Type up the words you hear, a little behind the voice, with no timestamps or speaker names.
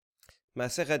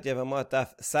Masechet Yevamot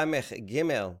Daf Samech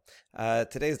Gimel.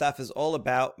 Today's daf is all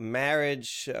about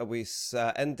marriage. We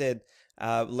ended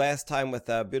last time with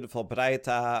a beautiful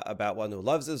braita about one who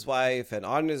loves his wife and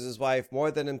honors his wife more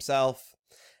than himself,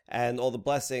 and all the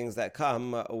blessings that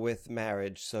come with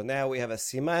marriage. So now we have a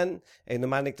siman, a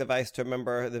mnemonic device to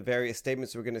remember the various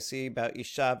statements we're going to see about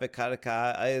Isha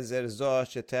v'karka, Ezer zo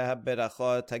sheteh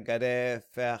berachot hagare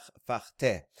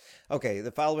fachte. Okay,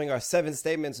 the following are 7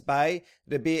 statements by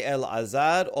Rabbi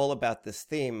Elazar, all about this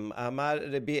theme. Amar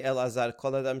Rabbi Elazar,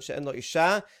 kol adam she'eno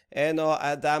isha, eno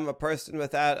adam,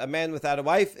 a man without a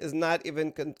wife is not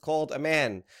even called a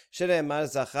man. Shneimar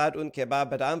zachar unkeba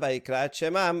b'adam vayikrat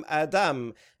shemam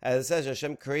Adam. As it says,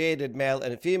 Hashem created male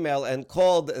and female and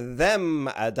called them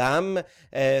Adam.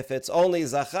 If it's only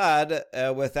Zachar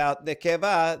without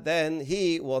Nekeva, then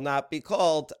he will not be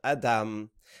called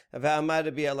Adam. ואמר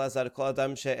רבי אלעזר כל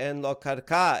אדם שאין לו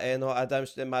קרקע אינו אדם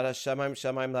שנאמר השמיים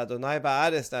שמיים לאדוני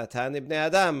והארץ נתן לבני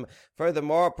אדם.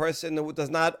 Furthermore, a person who does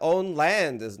not own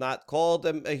land is not called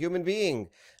a human being,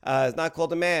 is not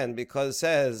called a man, because it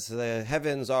says the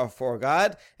heavens are for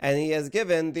God and he has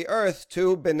given the earth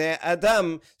to Bnei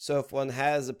Adam. So if one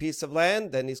has a piece of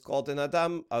land, then he's called an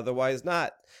Adam, otherwise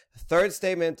not. Third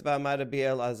statement, what does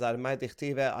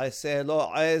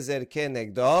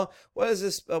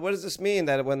this mean?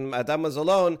 That when Adam was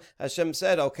alone, Hashem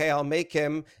said, okay, I'll make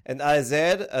him an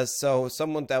Azer, so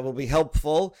someone that will be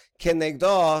helpful,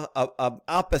 kenegdo,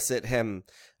 opposite him.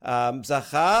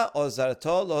 Zacha or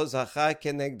zarto lo zacha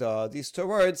kenegdo. These 2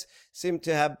 words seem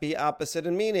to be opposite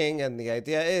in meaning, and the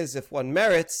idea is if one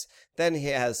merits, then he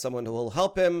has someone who will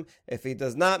help him. If he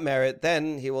does not merit,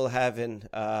 then he will have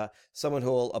someone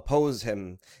who will oppose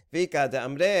him. Vika de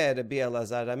amre Rabbi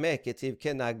Elazar Rameh ketiv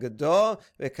kenagdo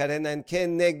vekarenan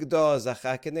kenegdo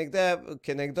zacha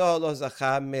kenegdo lo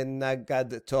zacha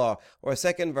menagadto. Or a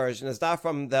second version is not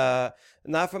from the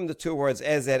 2 words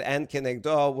ezer and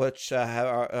kenegdo, which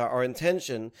are in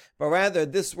tension, but rather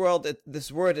this word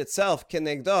itself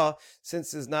kenegdo,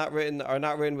 since is not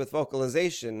written with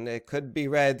vocalization, it could be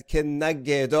read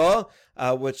kenagedo,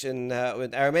 which in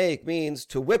Aramaic means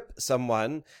to whip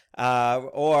someone,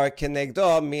 or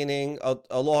kenegdo, meaning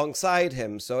alongside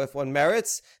him. So if one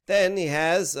merits, then he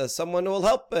has someone who will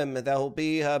help him. That will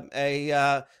be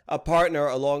a partner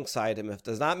alongside him. If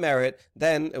does not merit,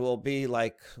 then it will be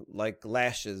like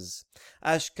lashes.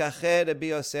 Ashkache Rabbi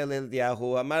Yosef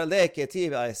Eliyahu Amar le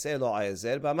ketiv aser lo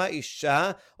azer b'ma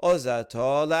isha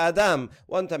ozato la'adam.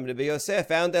 One time Rabbi Yosef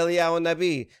found Eliyahu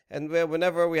Nabi, and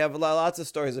whenever we have lots of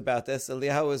stories about this,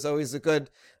 Eliyahu is always a good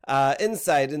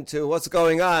insight into what's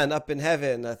going on up in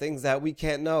heaven, things that we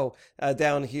can't know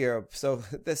down here. So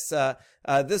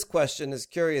this question is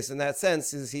curious in that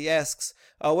sense. Is he asks,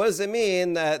 what does it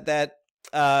mean that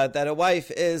a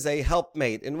wife is a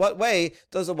helpmate? In what way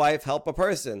does a wife help a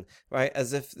person? Right?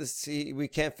 As if we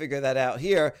can't figure that out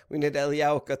here. We need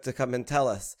Eliyahu to come and tell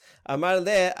us. Amar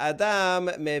le Adam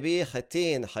mebi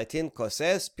chatin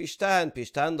koses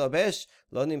pishtan lobesh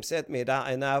lo nimset mira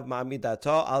einav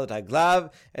ma'amidato al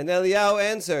raglav. And Eliyahu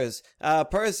answers, a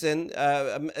person,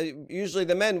 usually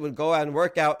the men would go out and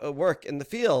work in the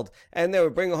field, and they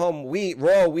would bring home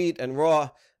raw wheat and raw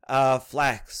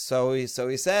flax. So he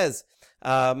says,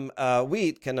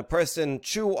 wheat, can a person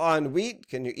chew on wheat?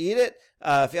 Can you eat it?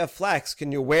 If you have flax,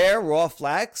 can you wear raw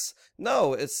flax?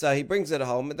 No, it's he brings it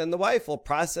home, and then the wife will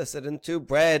process it into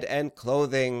bread and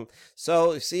clothing.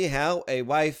 So you see how a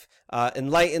wife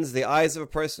enlightens the eyes of a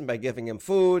person by giving him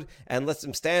food, and lets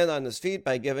him stand on his feet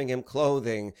by giving him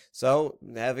clothing. So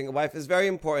having a wife is very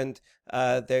important.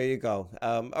 There you go.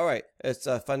 All right, it's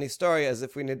a funny story, as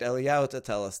if we need Eliyahu to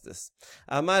tell us this.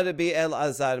 Amar Rabbi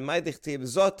Elazar, my dichtiv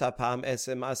zot hapam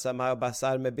esem asamar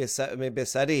basar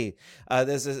mebesari.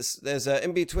 There's a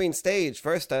in-between stage.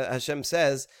 First, Hashem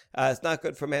says it's not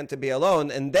good for man to be alone,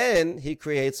 and then he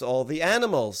creates all the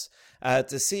animals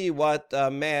to see what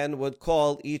man would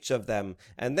call each of them.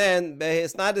 And then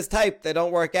it's not his type, they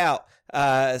don't work out.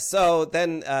 So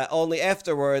then only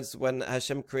afterwards, when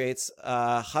Hashem creates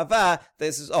Chava,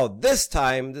 this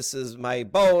time this is my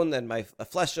bone and my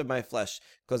flesh of my flesh,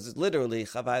 because literally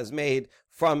Chava is made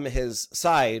from his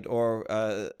side, or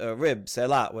a rib,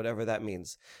 selah, whatever that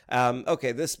means.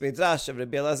 Okay, this midrash of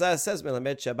Rabbi Elazar says,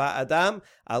 "Melamed sheba Adam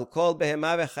al kol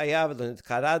behema v'chayav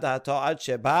l'nitkara da'ato ad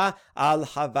sheba al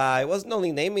Chava." He wasn't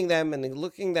only naming them and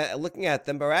looking at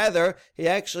them, but rather he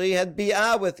actually had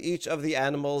bi'ah with each of the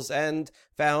animals, and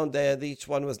found that each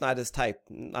one was not his type.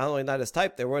 Not only not his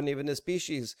type, they weren't even his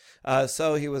species.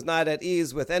 So he was not at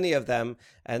ease with any of them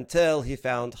until he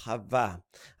found Hava.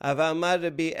 What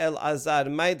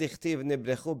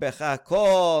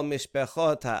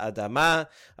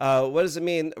does it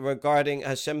mean regarding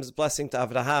Hashem's blessing to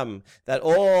Avraham? That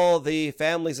all the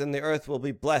families in the earth will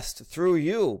be blessed through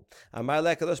you. The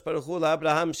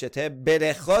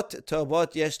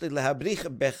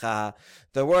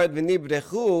word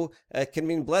v'nibrechu can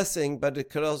mean blessing, but it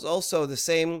could also the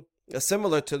same,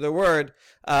 similar to the word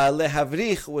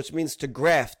lehavrich, which means to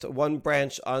graft one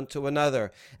branch onto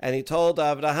another. And he told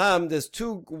Avraham, there's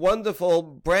two wonderful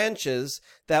branches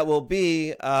that will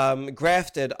be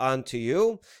grafted onto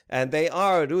you, and they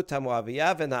are Ruth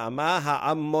HaMoaviyah and Naamah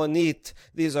HaAmmonit.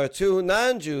 These are two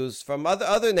non-Jews from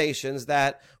other nations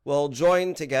that will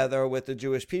join together with the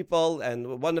Jewish people,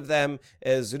 and one of them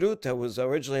is Ruth, who was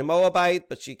originally a Moabite,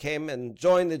 but she came and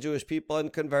joined the Jewish people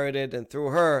and converted, and through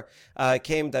her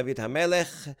came David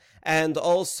HaMelech, and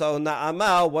also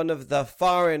Naamah, one of the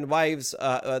foreign wives,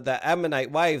 the Ammonite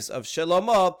wives of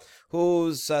Shlomo,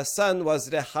 whose son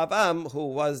was Rehavam, who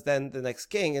was then the next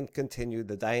king and continued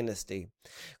the dynasty.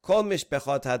 Kol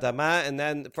mishpechot hadama, and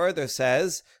then further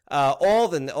says all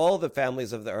the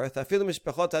families of the earth. Afilu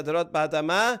mishpechot hadarot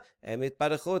ba'adama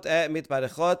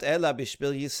mitbarechot ela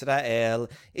bishbil Yisrael.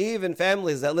 Even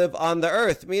families that live on the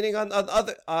earth, meaning in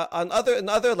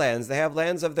other lands, they have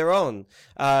lands of their own.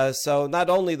 So not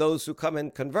only those who come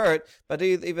and convert, but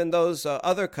even those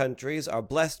other countries are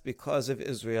blessed because of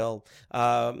Israel.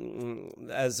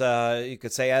 As you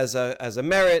could say, as a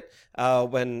merit,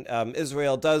 when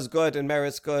Israel does good and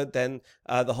merits good, then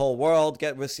the whole world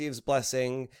receives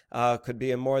blessing. Could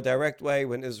be a more direct way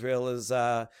when Israel is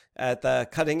at the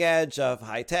cutting edge of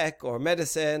high tech or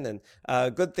medicine and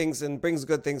good things, and brings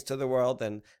good things to the world.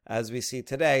 And as we see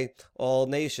today, all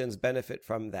nations benefit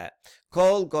from that.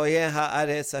 Kol goyei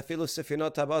haaretz afilu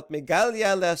sefinot habot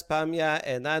megalia le'aspamya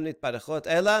enan mitbarechot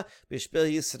ela bishbil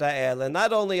Yisrael. And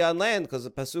not only on land, because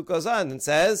the pasuk goes on and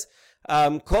says,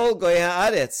 Kol goyei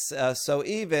haaretz. So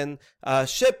even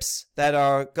ships that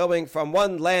are going from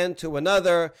one land to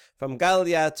another, from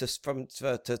Gallia to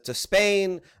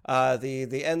Spain,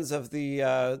 the ends of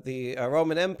the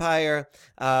Roman Empire,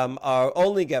 are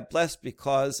only get blessed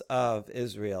because of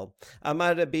Israel.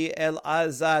 Amar Rabbi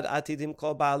Elazar atidim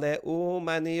kol ba'alei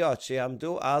umaniyot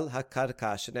she'amdu al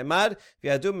hakarka shenemar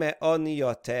v'yadu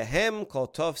me'oniyotehem kol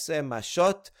tovse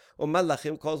mashot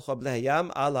u'malachim kol choblei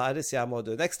yam al ha'aretz yamodu.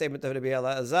 The next statement of Rabbi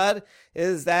Elazar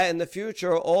is that in the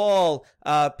future all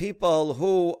people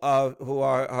who are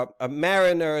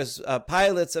mariners,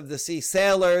 pilots of the sea,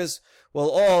 sailors, will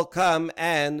all come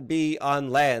and be on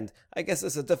land. I guess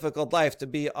it's a difficult life to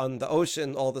be on the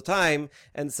ocean all the time,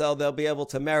 and so they'll be able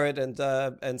to merit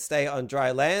and stay on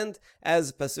dry land.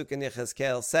 As Pasuk in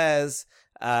Yechezkel says,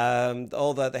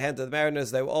 all the hand of the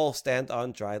mariners, they will all stand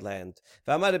on dry land.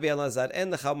 On the other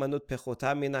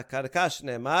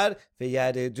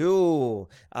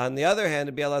hand,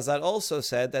 Rabbi Elazar also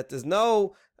said that there's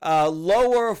no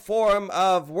lower form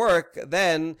of work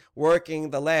than working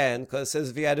the land, because it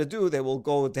says v'yadadu, they will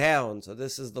go down. So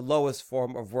this is the lowest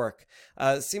form of work.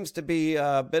 Seems to be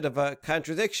a bit of a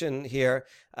contradiction here,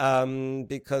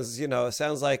 because it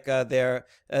sounds like this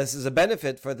is a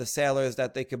benefit for the sailors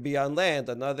that they could be on land.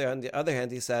 On the other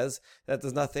hand, he says that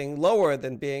there's nothing lower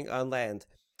than being on land.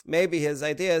 Maybe his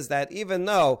idea is that even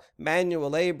though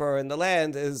manual labor in the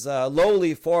land is a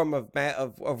lowly form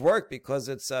of work because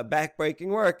it's backbreaking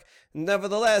work,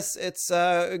 nevertheless it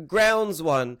grounds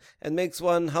one and makes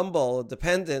one humble,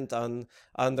 dependent on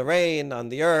the rain, on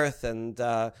the earth, and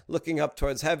looking up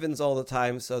towards heavens all the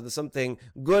time. So there's something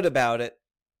good about it,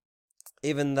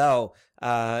 even though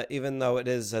it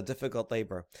is a difficult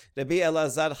labor. Rabbi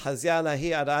Elazar Chazia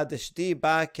hi ara deshti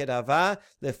ba kerava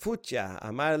lefutya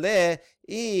amar le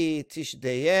I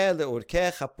tishdeye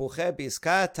leurke chapuche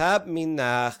biska tab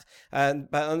minach.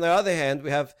 But on the other hand, we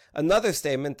have another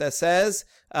statement that says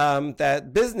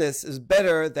that business is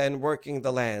better than working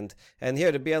the land. And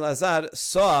here Rabbi Elazar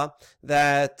saw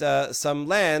that some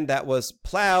land that was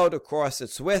plowed across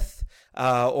its width,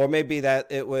 or maybe that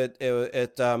it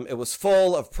was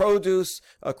full of produce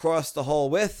across the whole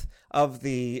width of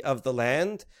the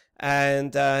land,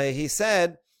 and he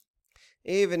said,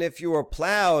 even if you were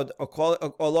plowed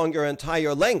along your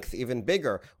entire length, even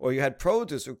bigger, or you had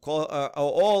produce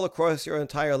all across your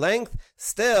entire length,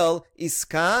 still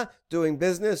iska doing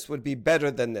business would be better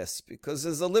than this, because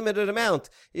there's a limited amount.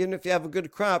 Even if you have a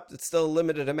good crop, it's still a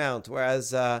limited amount.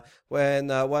 Whereas when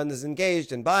one is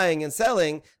engaged in buying and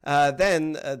selling,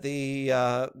 then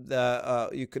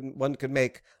one could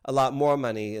make a lot more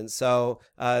money. And so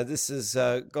this is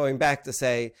going back to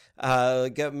say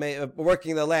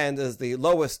working the land is the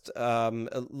lowest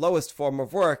form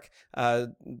of work.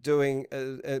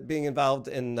 Being involved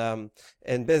in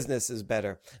business is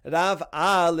better. Rav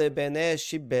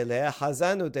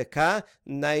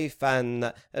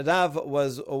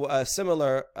was a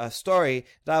similar story.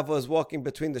 Rav was walking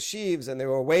between the sheaves and they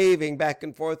were waving back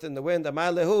and forth in the wind.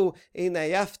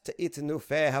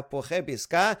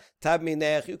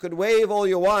 You could wave all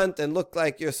you want and look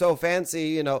like you're so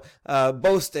fancy,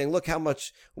 boasting, look how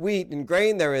much wheat and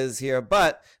grain there is here,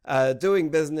 but doing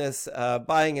business,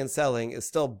 buying and selling is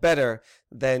still better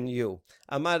than you.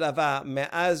 Amar Rava,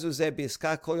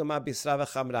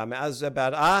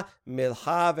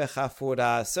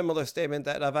 similar statement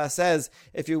that Rava says,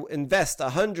 if you invest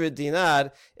 100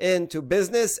 dinar into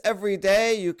business, every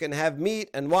day you can have meat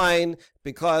and wine,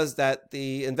 because that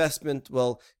the investment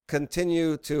will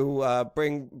continue to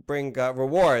bring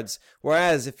rewards.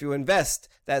 Whereas if you invest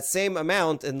that same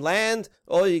amount in land,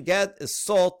 all you get is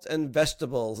salt and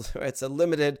vegetables. It's a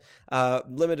limited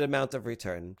amount of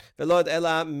return. And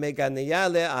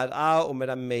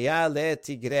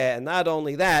not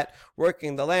only that,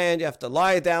 working the land, you have to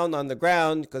lie down on the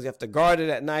ground because you have to guard it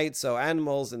at night so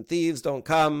animals and thieves don't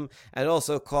come, and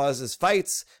also causes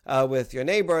fights with your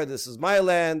neighbor. This is my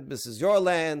land, this is your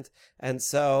land, and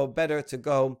so better to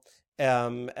go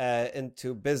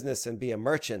into business and be a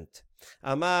merchant.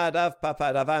 Amar Rav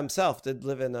Papa, Rava himself did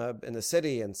live in a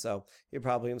city, and so he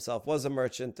probably himself was a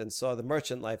merchant and saw the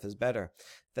merchant life is better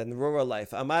than the rural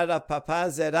life. Amar Rav Papa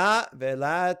zera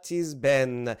vela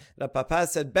tizben. Rav Papa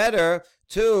said better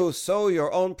to sow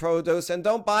your own produce and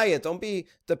don't buy it. Don't be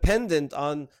dependent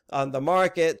on the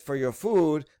market for your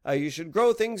food. You should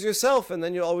grow things yourself, and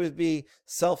then you'll always be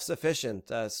self-sufficient.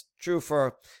 It's true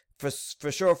for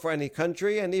sure for any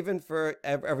country and even for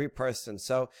every person.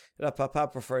 So Rav Papa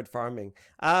preferred farming.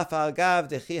 And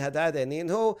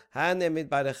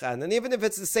even if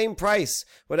it's the same price,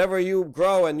 whatever you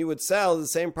grow and you would sell, the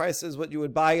same price as what you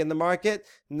would buy in the market,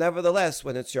 nevertheless,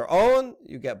 when it's your own,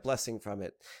 you get blessing from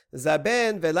it.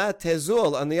 Zaben vela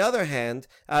tezul, on the other hand,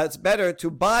 it's better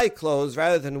to buy clothes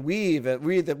rather than weave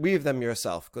them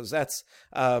yourself, because that's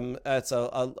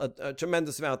a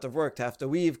tremendous amount of work to have to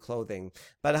weave clothing.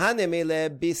 But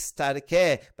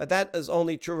that is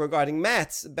only true regarding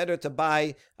mats. Better to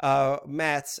buy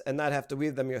mats and not have to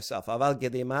weave them yourself. But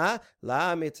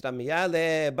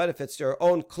if it's your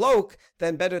own cloak,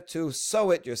 then better to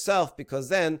sew it yourself, because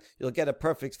then you'll get a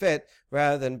perfect fit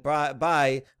rather than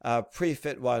buy a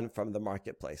pre-fit one from the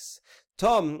marketplace.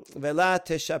 Tom vela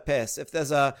teshapes. If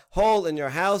there's a hole in your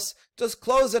house, just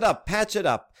close it up, patch it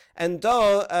up, and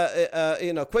don't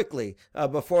quickly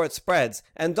before it spreads.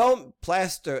 And don't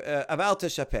plaster aval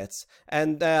teshapes,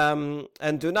 and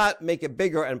do not make it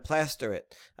bigger and plaster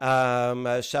it.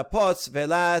 Shapots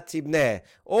vela tibne.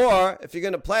 Or if you're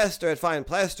going to plaster it, fine,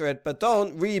 plaster it, but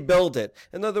don't rebuild it.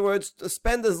 In other words,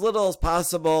 spend as little as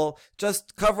possible.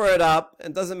 Just cover it up.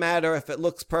 It doesn't matter if it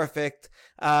looks perfect.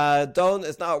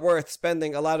 It's not worth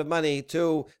spending a lot of money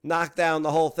to knock down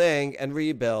the whole thing and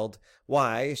rebuild.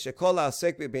 Why?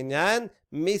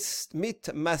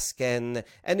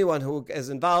 Anyone who is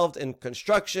involved in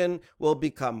construction will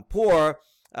become poor.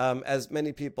 As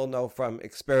many people know from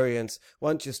experience,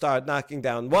 once you start knocking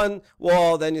down one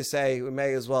wall, then you say, we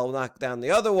may as well knock down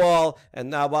the other wall, and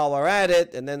now while we're at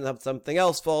it, and then something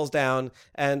else falls down,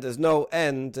 and there's no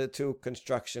end to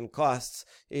construction costs.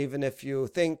 Even if you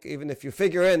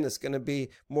figure in it's going to be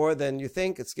more than you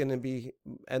think,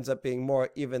 ends up being more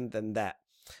even than that.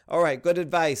 All right, good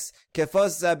advice.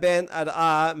 Kefos zaben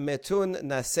ar'a metun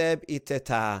naseb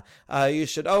iteta. You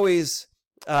should always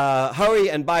hurry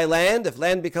and buy land. If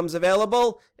land becomes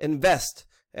available, invest.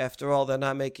 After all, they're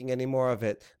not making any more of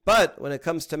it. But when it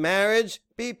comes to marriage,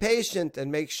 be patient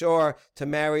and make sure to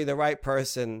marry the right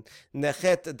person.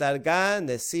 Nechet darga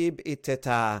nesib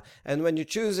iteta. And when you're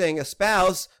choosing a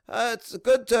spouse, it's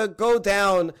good to go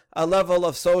down a level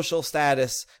of social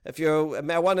status. If you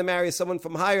want to marry someone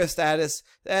from higher status,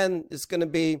 then it's going to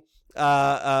be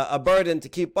a burden to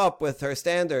keep up with her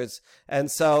standards, and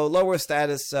so lower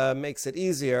status makes it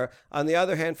easier. On the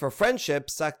other hand, for friendship,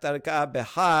 saktarka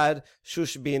behad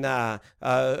shushbina.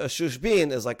 A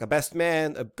shushbin is like a best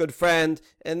man, a good friend.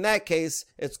 In that case,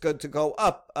 it's good to go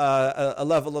up a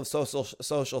level of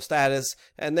social status,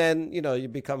 and then you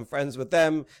become friends with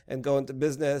them and go into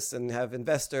business and have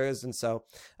investors, and so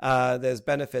there's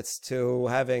benefits to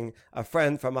having a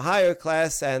friend from a higher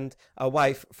class and a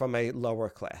wife from a lower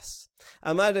class.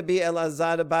 Amar Rabbi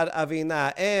Elazar bar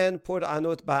Avina, and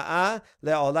Pur'anut ba'a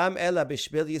le'olam ela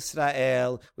bishbil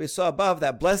Yisrael. We saw above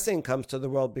that blessing comes to the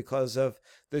world because of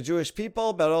the Jewish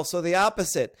people, but also the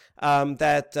opposite,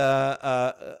 that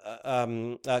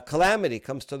calamity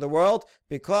comes to the world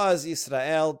because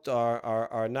Israel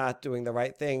are not doing the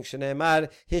right thing. Shneimar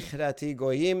hichrati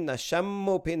goyim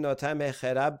nashammu pinotam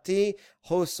echerabti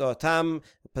husotam.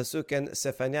 Pasuk in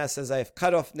Sefaniah says, I have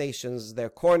cut off nations, their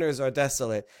corners are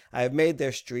desolate. I have made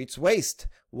their streets waste.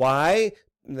 Why?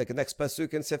 The next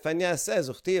pasuk in Sefaniah says,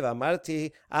 "Uchtiv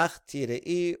amarti ach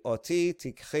tirei oti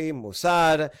tikchi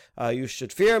musar." You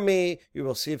should fear me. You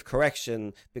will receive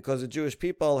correction, because the Jewish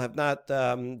people have not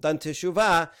done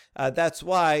teshuvah. That's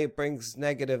why it brings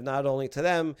negative not only to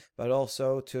them but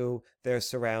also to their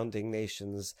surrounding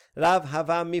nations. Rav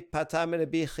hava mipatam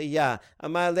Rabbi Chiya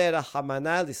amar le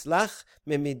rachamana lislach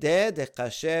memideh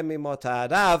dekashe mimota.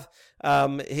 Rav,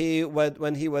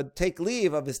 when he would take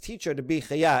leave of his teacher to be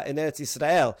Chiya in Eretz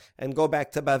Yisrael and go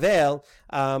back to Bavel,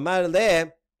 amar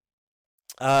le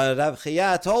Rav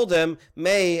Chiya told him,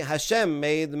 may Hashem,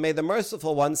 may the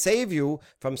merciful one save you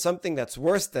from something that's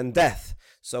worse than death.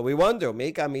 So we wonder,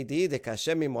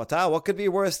 what could be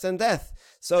worse than death?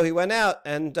 So he went out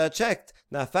and checked.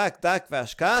 Nafak dak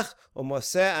vashkach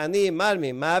umose ani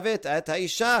marmi mavet at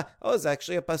haisha. Oh, it's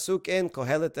actually a pasuk in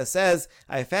Kohelet that says,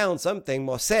 I found something,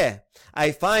 moseh.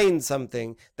 I find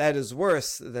something that is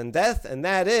worse than death, and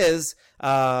that is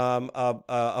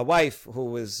a wife who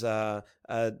was not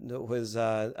a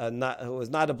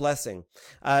blessing.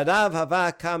 Rav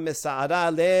hava kam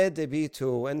misa'ara le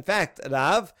debitu. In fact,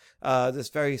 Rav, this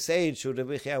very sage who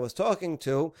Rabbi Chiya was talking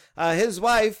to, his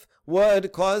wife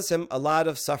would cause him a lot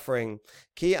of suffering.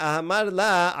 Ki ahamar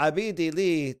la abidi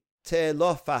li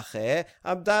telofache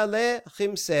abdale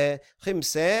chimse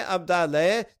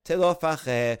abdale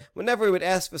telofache. Whenever he would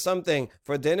ask for something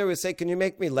for dinner, he would say, can you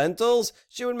make me lentils?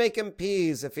 She would make him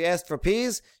peas. If he asked for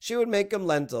peas, she would make him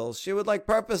lentils. She would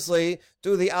purposely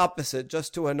do the opposite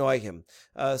just to annoy him.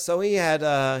 So he had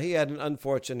an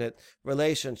unfortunate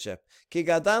relationship. Ki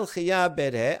gadal Chiya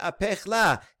bere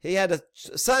apechla. He had a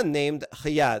son named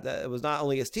Chiya. It was not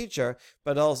only his teacher,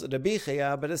 but also Rabbi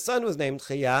Chiya, but his son was named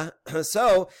Chiya.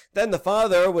 So then the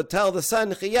father would tell the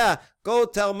son, Chiya, go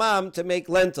tell mom to make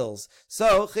lentils.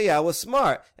 So Chiya was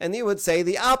smart, and he would say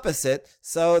the opposite,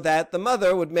 so that the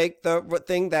mother would make the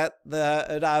thing that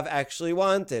the Rav actually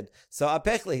wanted. So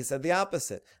apechli, he said the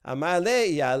opposite. Amar le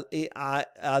aliyah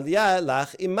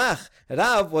lach imach.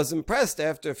 Rav was impressed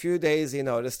after a few days. He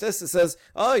noticed this. He says,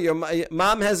 "Oh, your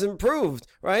mom has improved,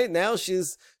 right? Now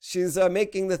she's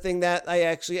making the thing that I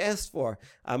actually asked for."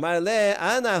 Amar le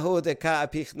anahu deka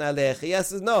apichna lech. He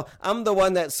says, "No, I'm the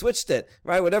one that switched it,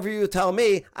 right? Whatever you tell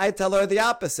me, I tell her the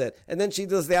opposite, and then she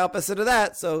does the opposite of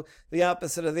that. So the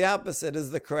opposite of the opposite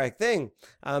is the correct thing."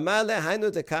 Amar le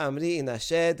hainu deka amri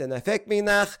inashed enafek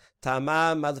minach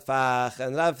tama madfach.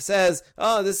 And Rav says,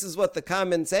 "Oh, this is what the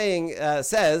common saying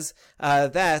says,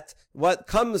 that what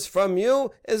comes from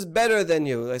you is better than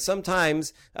you."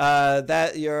 Sometimes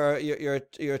that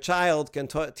your child can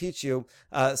teach you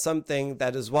something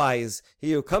that is wise.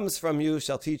 He who comes from you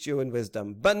shall teach you in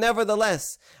wisdom. But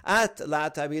nevertheless, at la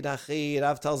tabid achi,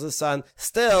 Rav tells his son,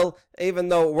 still, even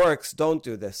though it works, don't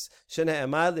do this. Because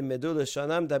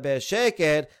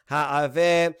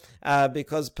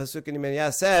Pasuk in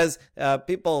Yirmiyah says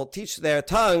people teach their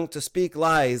tongue to speak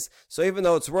lies. So even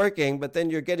though it's working, but then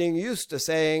you're getting used to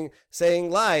saying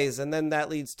lies, and then that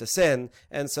leads to sin.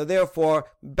 And so therefore,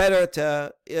 better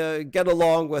to get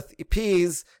along with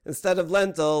peas instead of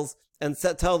lentils, and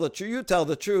tell the truth. You tell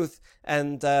the truth,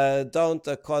 and don't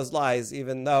cause lies,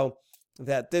 even though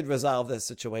that did resolve this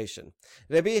situation.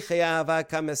 Rabbi Chiya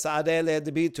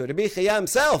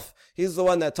himself, he's the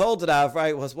one that told Rav,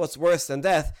 right, was what's worse than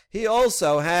death. He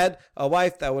also had a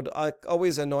wife that would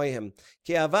always annoy him.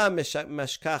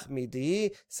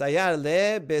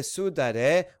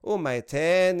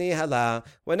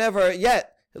 Whenever,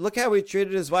 yet Look how he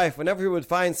treated his wife. Whenever he would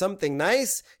find something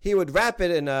nice, he would wrap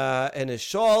it in a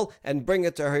shawl and bring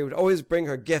it to her. He would always bring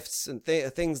her gifts and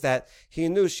things that he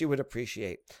knew she would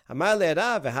appreciate. Rav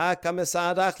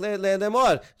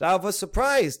was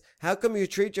surprised. How come you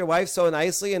treat your wife so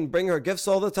nicely and bring her gifts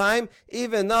all the time,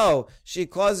 even though she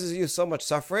causes you so much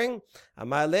suffering? This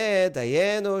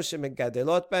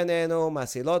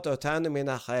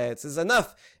is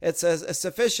enough. It's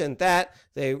sufficient that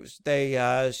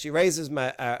she raises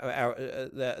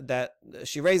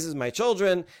my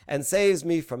children and saves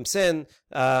me from sin.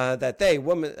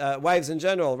 That wives in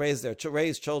general,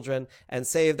 raise children and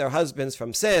save their husbands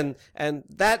from sin, and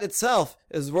that itself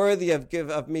is worthy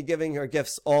of me giving her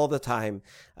gifts all the time.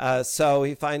 So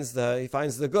he finds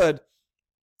the good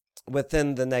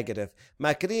within the negative.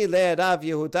 Makri le Rav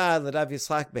Yehuda le Rav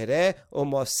Yitzchak Bere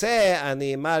umose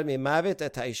ani mar mimavet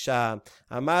et haisha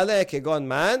amale kegon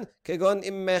man kegon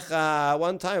immecha.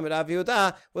 One time Rav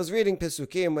Yehuda was reading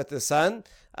Pesukim with his son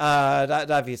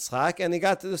Rav Yitzchak, and he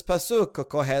got to this pasuk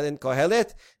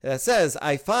Kohelet that says,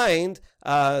 I find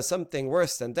something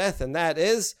worse than death, and that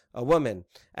is a woman.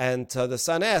 And the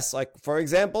son asks, like, for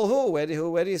example, who? Where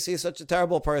do you see such a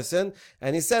terrible person?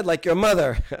 And he said, like your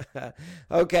mother.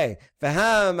 Okay.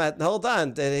 Hold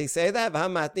on. Did he say that?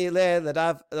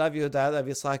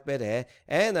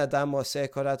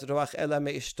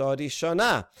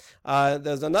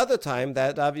 There's another time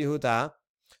that Rav Yehuda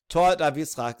taught Rav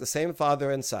Yitzchak, the same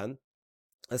father and son.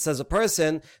 It says a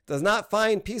person does not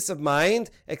find peace of mind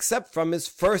except from his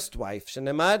first wife.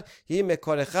 Shenemar, hi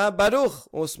mekorecha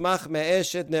baruch, usmach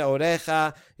me'eshet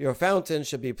ne'orecha. Your fountain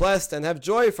should be blessed and have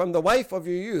joy from the wife of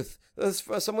your youth.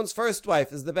 Someone's first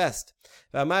wife is the best.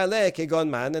 And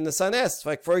the son asks,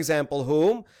 like, for example,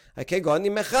 whom?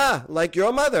 Like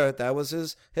your mother. That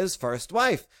was his first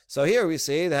wife. So here we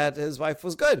see that his wife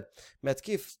was good.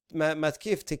 Matkif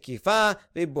tikifa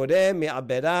vibure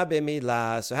mi'abera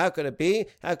b'mila. So how could it be?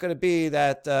 How could it be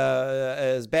that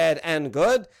is bad and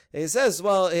good? He says,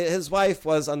 well, his wife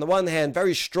was on the one hand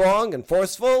very strong and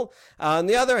forceful. On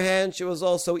the other hand, she was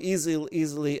also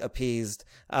easily appeased.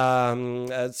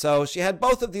 So she had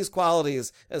both of these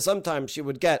qualities. And sometimes she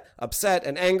would get upset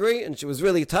and angry, and she was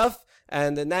really tough.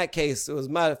 And in that case, he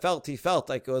felt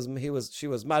like she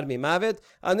was marmi mavet.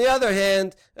 On the other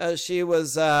hand, she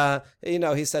was,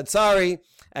 he said sorry,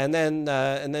 and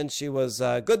then she was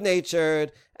good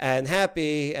natured and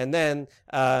happy, and then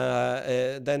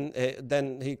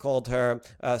he called her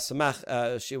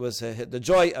samach. She was the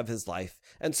joy of his life,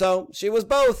 and so she was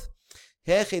both.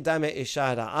 Gemara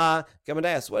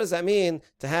asks, what does that mean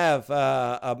to have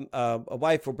a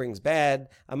wife who brings bad?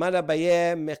 Amar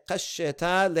Abaye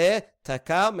mekasheta le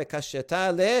takal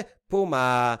mekasheta le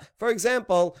puma. For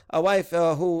example, a wife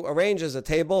who arranges a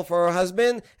table for her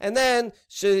husband, and then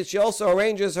she also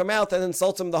arranges her mouth and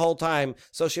insults him the whole time.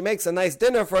 So she makes a nice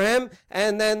dinner for him,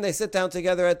 and then they sit down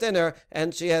together at dinner,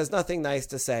 and she has nothing nice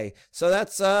to say. So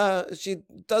that's she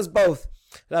does both.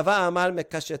 Rava Amar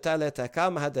mekasheta le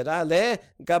takal mahadera le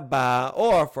gabba.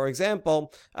 Or, for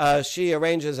example, she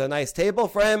arranges a nice table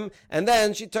for him, and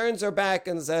then she turns her back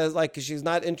and says, like, she's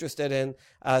not interested in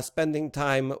spending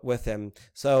time with him.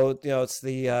 So it's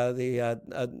the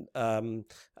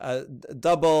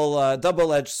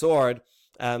double-edged sword.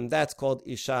 That's called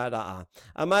isha ra'a.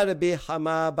 Amar Rabbi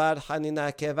Hama bar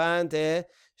Hanina kevante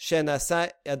שנשא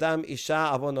אדם אישה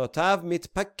עוונותיו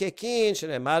מתפקקין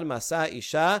שנאמר משא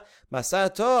אישה משא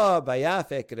טוב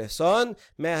ויפק רצון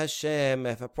מהשם.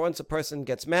 If once a person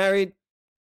gets married,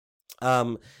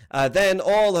 then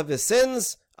all of his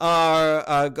sins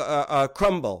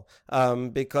crumble,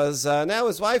 because now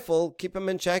his wife will keep him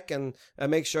in check and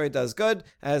make sure he does good.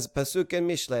 As Pasuk in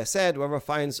Mishle said, whoever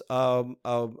finds a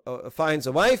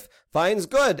wife finds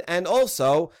good, and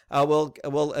also will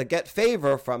get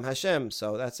favor from Hashem.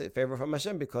 So that's it, favor from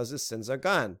Hashem, because his sins are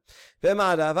gone. In the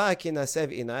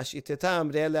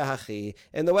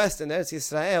West, in Eretz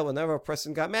Yisrael, whenever a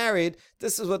person got married,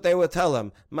 this is what they would tell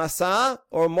him: Masa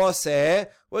or Moseh,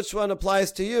 which one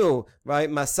applies to you, right?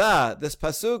 Masa, this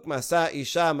pasuk, Masa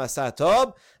Isha Masa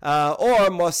Tov, or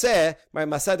Moseh, right?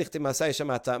 Masa dichtiv Masa Isha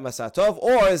Masa Tov,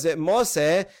 or is it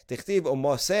Moseh dichtiv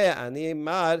Moseh ani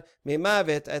mar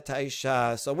mimavet et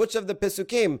haisha? So which of the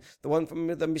pasukim, the one from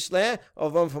the Mishleh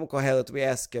or one from Kohelet? We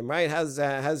ask him, right?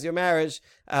 How's your marriage?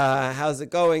 How's it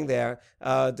going there?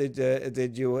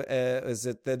 Did you is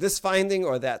it this finding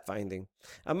or that finding?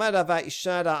 Amar Rava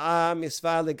isha ra'a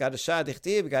misva legarsha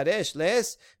dichtiv garesh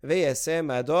les v'yeseh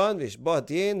madon v'shbot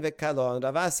din v'kalon.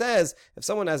 Rava says, if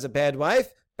someone has a bad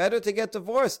wife, better to get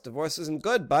divorced. Divorce isn't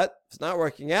good, but if it's not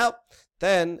working out,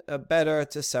 then better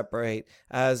to separate.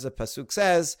 As the pasuk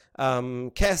says,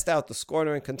 cast out the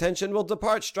scorner, and contention will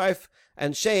depart, strife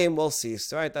and shame will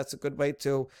cease. Right? That's a good way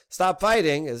to stop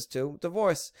fighting, is to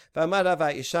divorce. How, on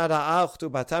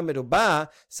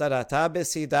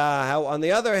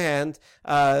the other hand,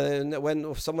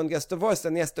 when someone gets divorced,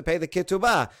 then he has to pay the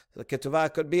ketubah. The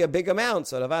ketubah could be a big amount.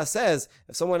 So Rava says,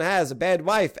 if someone has a bad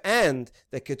wife and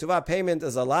the ketubah payment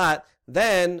is a lot,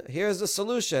 then here's the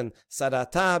solution.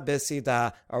 Sarata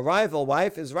besida. A rival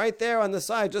wife is right there on the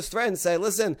side. Just threaten, say,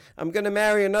 listen, I'm going to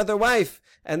marry another wife.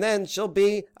 And then she'll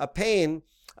be a pain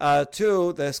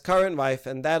to this current wife,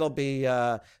 and that'll be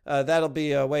a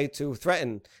way to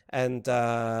threaten and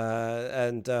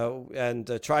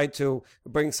try to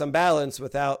bring some balance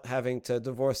without having to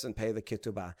divorce and pay the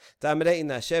ketubah.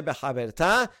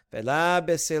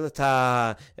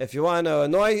 If you want to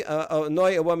annoy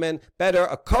a woman, better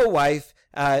a co-wife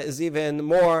is even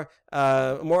more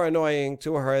annoying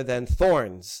to her than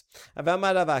thorns.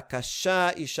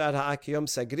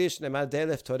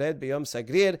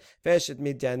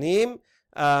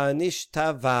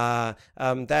 Nishtava.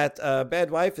 That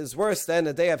bad wife is worse than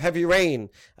a day of heavy rain.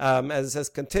 As it says,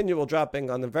 continual dropping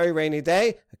on a very rainy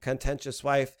day. A contentious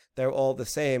wife, they're all the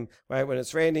same, right? When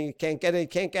it's raining, you can't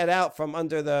get out from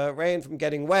under the rain, from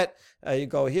getting wet. You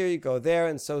go here, you go there,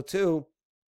 and so too,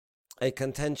 a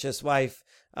contentious wife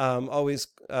always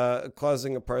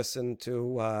causing a person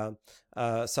to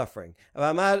suffering.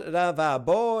 Right?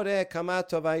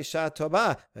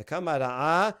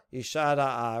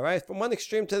 From one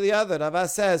extreme to the other, Rava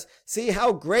says, see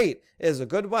how great is a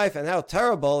good wife and how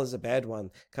terrible is a bad one.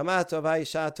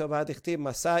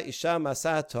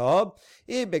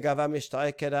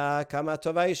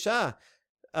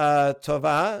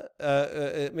 Tova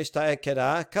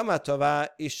mishta'ekera kama tova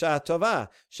isha tova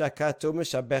shakatu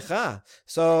mishabecha.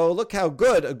 So look how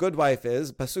good a good wife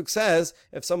is. Pasuk says,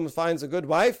 if someone finds a good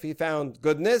wife, he found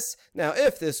goodness. Now,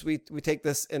 if this we take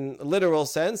this in literal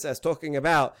sense as talking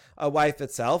about a wife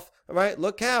itself, right?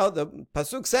 Look how the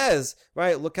pasuk says,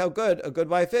 right? Look how good a good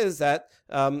wife is, that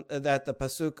the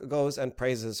pasuk goes and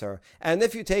praises her. And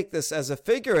if you take this as a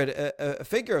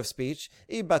figure of speech,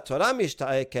 iba Torah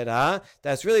mishta'ekera,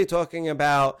 that's really talking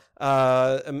about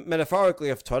metaphorically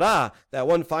of Torah, that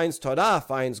one finds Torah,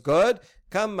 finds good.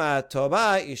 Kama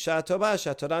tova isha tova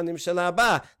shatorah nimshala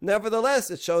ba.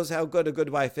 Nevertheless, it shows how good a good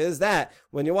wife is. That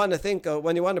when you want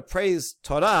to praise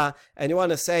Torah and you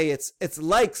want to say it's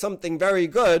like something very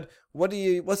good,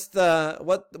 what's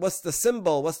the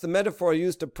symbol? What's the metaphor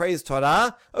used to praise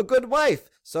Torah? A good wife.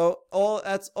 So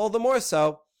that's all the more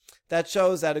so. That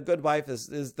shows that a good wife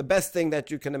is the best thing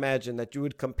that you can imagine, that you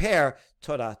would compare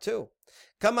Torah to.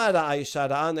 Kamara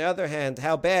Aisha, on the other hand,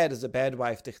 how bad is a bad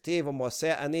wife? Tichtiv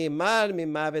u'moseh ani mar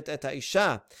mimavet et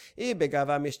ha'isha. I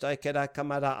begava mishtaikera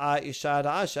kamara Aisha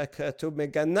ra'asha ketub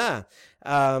megana.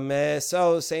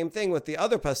 So same thing with the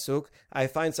other pasuk. I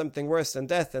find something worse than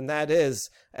death, and that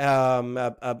is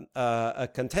a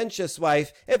contentious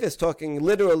wife. If it's talking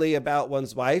literally about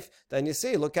one's wife, then you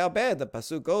see, look how bad the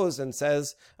pasuk goes and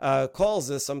says, calls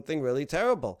this something really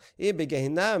terrible. But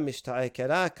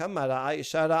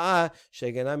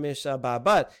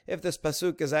if this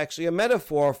pasuk is actually a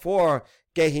metaphor for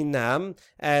Gehinam,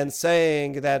 and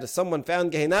saying that if someone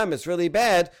found Gehinam is really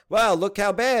bad, well, look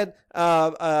how bad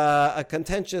a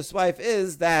contentious wife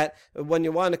is, that when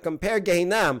you want to compare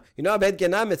Gehinam, you know how bad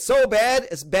Gehinam, it's so bad,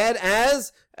 it's bad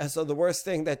as, and so the worst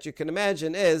thing that you can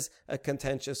imagine is a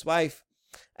contentious wife.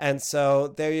 And so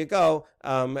there you go,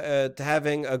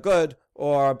 having a good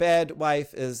or a bad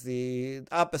wife is the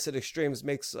opposite extremes,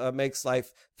 makes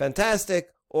life fantastic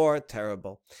or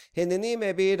terrible. Pasuk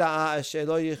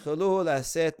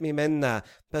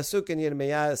in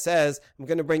Yirmiyah says, I'm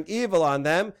going to bring evil on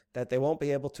them that they won't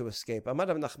be able to escape.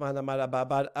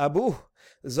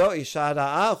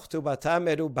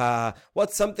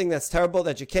 What's something that's terrible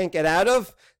that you can't get out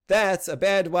of? That's a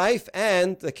bad wife,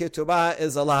 and the ketubah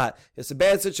is a lot. It's a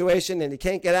bad situation, and you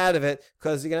can't get out of it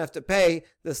because you're going to have to pay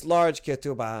this large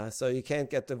ketubah, so you can't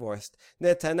get divorced.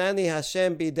 Netanani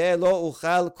Hashem bideh lo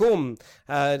uchal kum.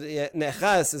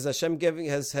 Nechas is Hashem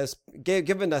has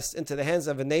given us into the hands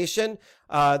of a nation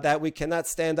that we cannot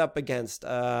stand up against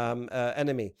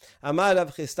enemy. Amar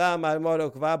Rav Chisda Amar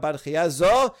Morokva Bar Chia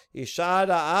Zo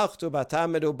Ishara Ach Tubata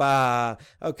Meruba.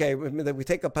 Okay, we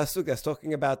take a pasuk that's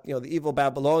talking about the evil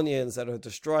Babylonians that are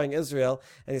destroying Israel,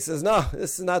 and he says, no,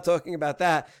 this is not talking about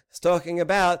that. It's talking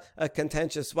about a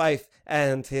contentious wife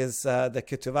and his the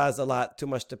ketuvah is a lot, too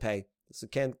much to pay. So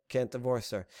can't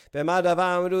divorce her.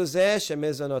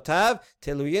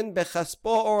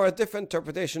 Or a different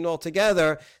interpretation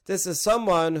altogether. This is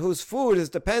someone whose food is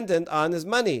dependent on his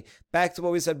money. Back to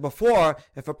what we said before,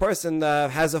 if a person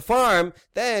has a farm,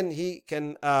 then he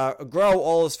can grow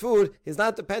all his food. He's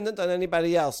not dependent on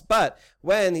anybody else. But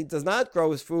when he does not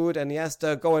grow his food and he has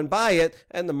to go and buy it,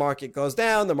 and the market goes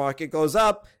down, the market goes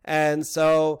up, and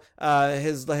so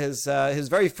his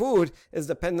very food is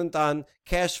dependent on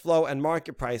cash flow and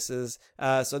market prices.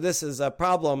 So this is a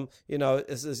problem.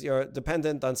 You're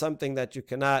dependent on something that you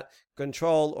cannot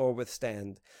control or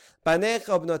withstand. So more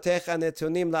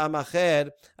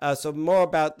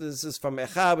about this is from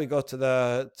Echa. We go to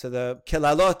the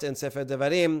Kilalot in Sefer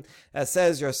Devarim. It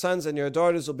says your sons and your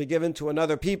daughters will be given to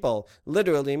another people.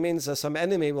 Literally means some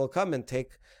enemy will come and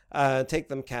take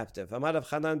them captive. Amarav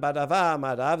Chanan Barava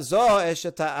Amarav Zo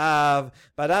Eshet Ha'av.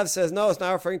 Barav says no, it's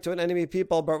not referring to an enemy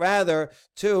people, but rather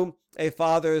to a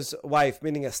father's wife,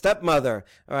 meaning a stepmother.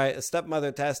 All right, a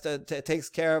stepmother takes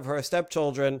care of her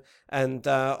stepchildren, and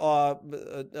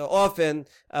often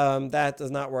that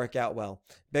does not work out well.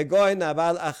 Begoy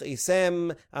Nabal Ach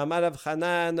Isem Amarav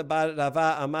Chanan Bar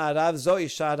Rava Amarav Zo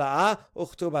Isha Ra'a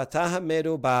Uchtubataha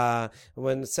Meruba.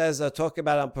 When it says talk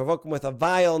about provoking with a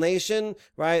vile nation,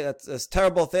 right? That's a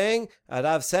terrible thing.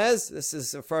 Rav says this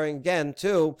is referring again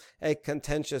to a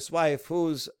contentious wife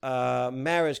whose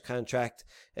marriage contract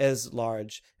is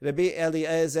large. Rabbi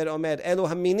Eliezer Omer Elu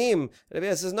Haminim. Rabbi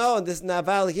Eliezer says no, this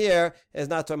Naval here is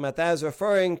not talking about that. It's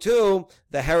referring to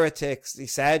the heretics, the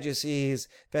Sadducees.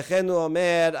 Vechenu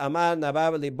Omer Amar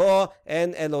Naval Libo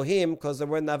and Elohim, because the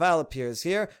word Naval appears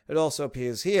here. It also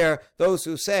appears here. Those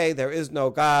who say there is no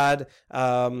God.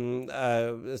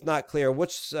 It's not clear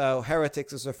which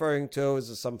heretics is referring to. Is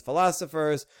it some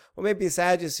philosophers, or maybe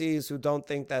Sadducees who don't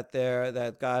think that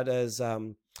God is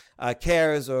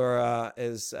cares or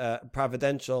is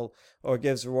providential or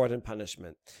gives reward and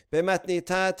punishment. Or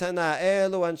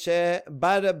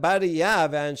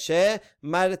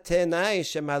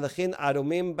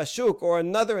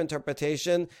another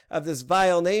interpretation of this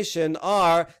vile nation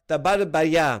are the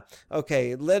Barbariya.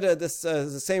 Okay, this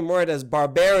is the same word as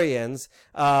barbarians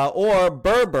or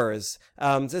Berbers.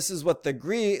 This is what the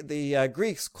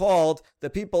Greeks called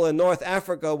the people in North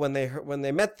Africa when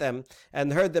they met them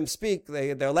and heard them speak.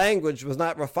 Their language was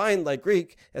not refined like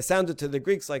Greek. It sounded to the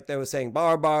Greeks like they were saying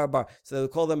bar. So they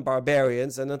call them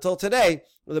barbarians. And until today,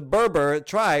 the Berber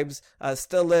tribes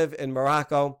still live in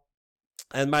Morocco.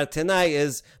 And Martenai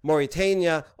is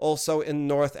Mauritania, also in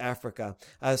North Africa.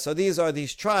 So these are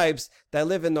these tribes that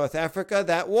live in North Africa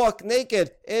that walk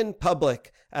naked in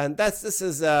public. And this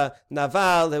is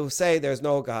Naval who say there's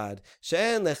no God.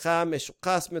 Because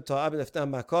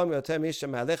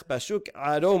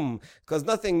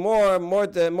nothing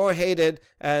more hated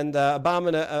and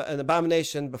an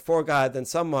abomination before God than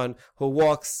someone who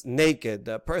walks naked.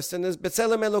 A person is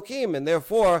B'Tselem Elokim, and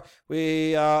therefore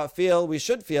we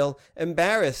should feel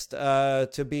embarrassed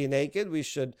to be naked. We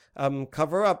should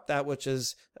cover up that which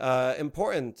is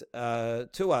important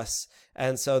to us.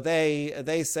 And so they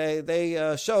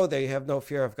show they have no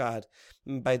fear of God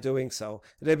by doing so.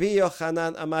 Rabbi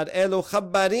Yochanan Amar Elu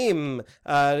Chabarim.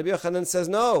 Rabbi Yochanan says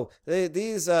no.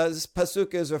 This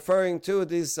pasuk is referring to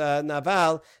these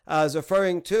Naval is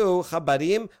referring to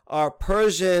Chabarim, are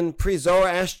Persian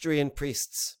pre-Zoroastrian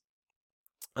priests.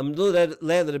 Rabbi Yochanan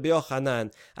lived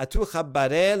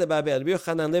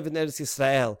in Eretz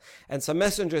Yisrael, and some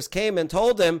messengers came and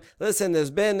told him, listen,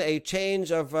 there's been a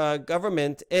change of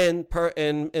government in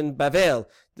Bavel.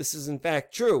 This is in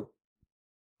fact true.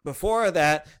 Before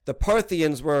that, the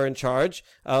Parthians were in charge,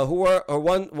 who were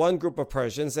one group of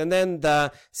Persians, and then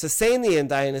the Sasanian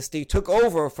dynasty took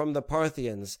over from the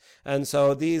Parthians, and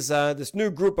so this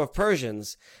new group of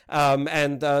Persians,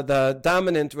 and the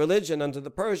dominant religion under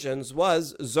the Persians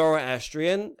was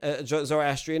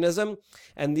Zoroastrianism,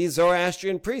 and these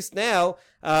Zoroastrian priests now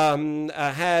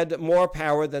had more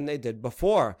power than they did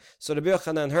before. So Rabbi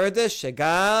Yochanan heard this,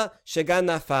 Shega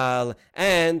Nafal,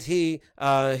 and he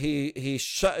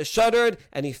shuddered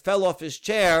and he fell off his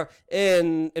chair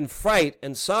in fright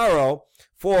and sorrow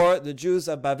for the Jews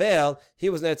of Bavel. He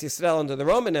was in Eretz Yisrael under the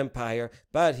Roman Empire,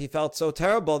 but he felt so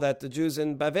terrible that the Jews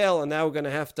in Bavel are now going to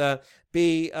have to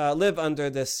live under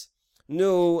this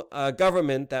new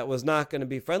government that was not going to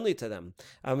be friendly to them.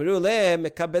 But then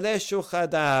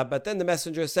the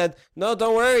messenger said, no,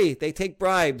 don't worry, they take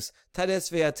bribes. So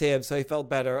he felt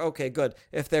better. Okay, good.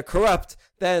 If they're corrupt,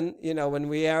 then,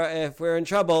 if we're in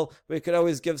trouble, we could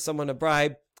always give someone a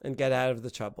bribe and get out of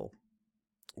the trouble.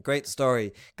 Great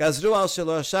story. Gazru al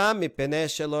Shelosha mipene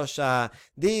Shelosha.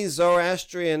 These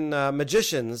Zoroastrian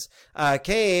magicians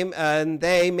came and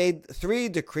they made 3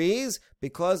 decrees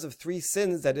because of 3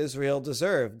 sins that Israel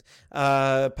deserved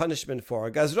punishment for.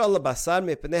 Gazru al Basar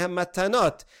mipene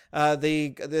Matanot.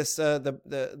 The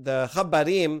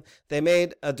Chabarim, they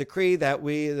made a decree that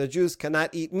the Jews cannot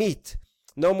eat meat.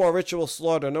 No more ritual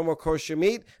slaughter, no more kosher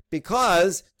meat,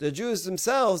 because the Jews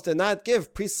themselves did not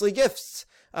give priestly gifts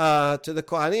to the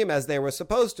Kohanim as they were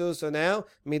supposed to. So now,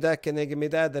 midah keneged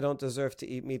midah, they don't deserve to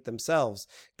eat meat themselves.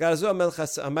 And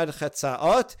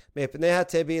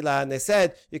they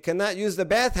said, you cannot use the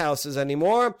bathhouses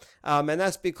anymore, and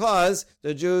that's because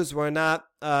the Jews were not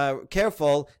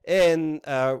careful in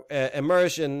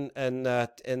immersion in the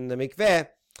mikveh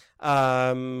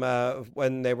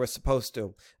when they were supposed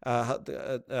to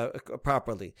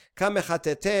properly. And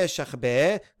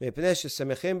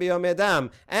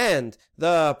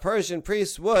the Persian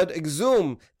priests would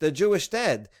exhume the Jewish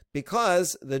dead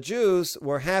because the Jews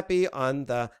were happy on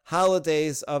the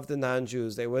holidays of the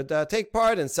non-Jews. They would take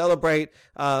part and celebrate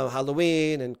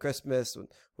Halloween and Christmas,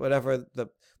 whatever the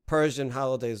Persian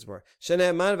holidays were.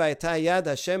 Shene'eman v'ayta yad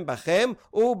Hashem bachem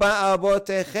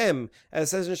u'ba'avotechem. As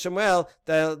it says in Shemuel,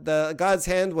 the God's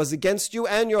hand was against you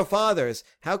and your fathers.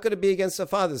 How could it be against the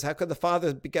fathers? How could the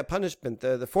fathers get punishment?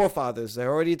 The forefathers, they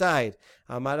already died.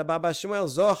 Amar Baba Shemuel,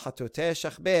 zo chatuteh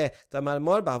shachbeh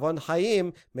tamarmor b'avon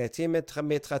hayim metim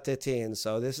mitchatetin.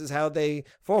 So this is how the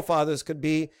forefathers could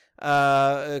be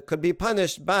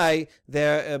punished by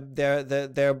their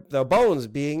bones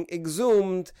being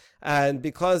exhumed, and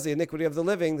because the iniquity of the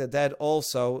living, the dead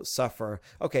also suffer.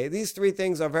 Okay, these 3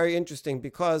 things are very interesting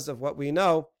because of what we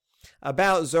know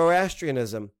about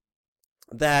Zoroastrianism,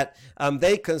 that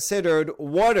they considered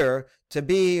water to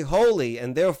be holy,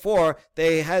 and therefore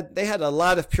they had a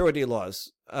lot of purity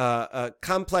laws,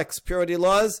 complex purity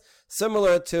laws,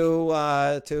 similar to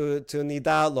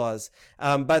nidah laws,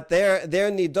 but their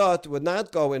nidot would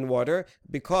not go in water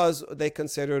because they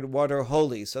considered water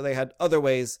holy. So they had other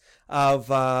ways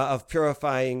of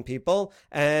purifying people,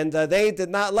 and they did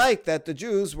not like that the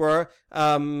Jews were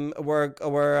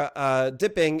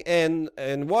dipping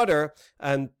in water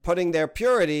and putting their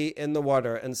purity in the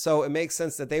water, and so it makes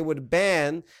sense that they would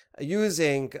ban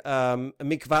using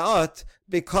mikvaot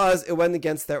because it went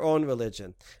against their own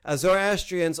religion.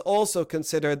 Zoroastrians also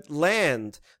considered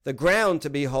land, the ground, to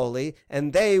be holy,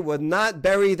 and they would not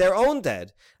bury their own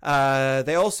dead.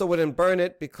 They also wouldn't burn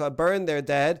their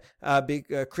dead,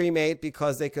 cremate,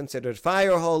 because they considered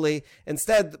fire holy.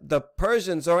 Instead, the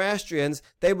Persian Zoroastrians,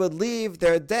 they would leave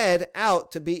their dead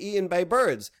out to be eaten by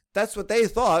birds. That's what they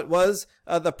thought was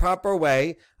the proper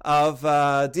way of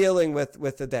dealing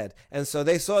with the dead. And so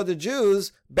they saw the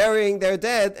Jews burying their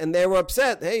dead, and they were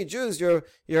upset. Hey, Jews, you're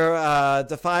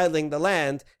defiling the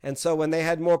land. And so when they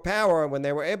had more power, when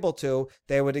they were able to,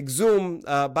 they would exhume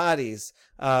bodies.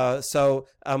 So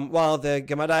while the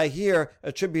Gemara here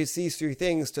attributes these 3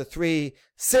 things to 3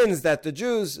 sins that the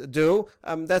Jews do,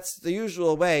 that's the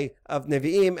usual way of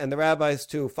Nevi'im and the rabbis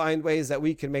to find ways that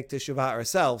we can make teshuvah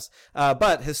ourselves.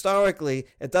 But historically,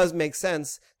 it does make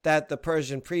sense that the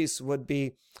Persian priests would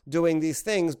be doing these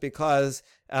things because,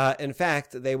 in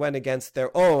fact, they went against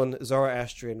their own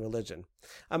Zoroastrian religion.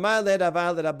 Amar le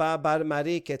Rava Rabba bar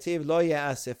Mari ketiv lo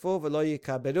ye'asefu v'lo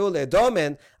yikaberu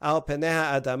ledomen al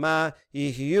penei adama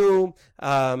yihiyu.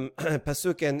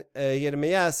 Pasuk in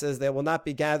Yirmiyah says they will not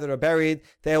be gathered or buried;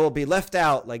 they will be left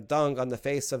out like dung on the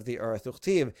face of the earth.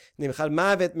 Uchtiv nimchal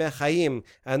mavet mechayim.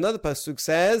 Another pasuk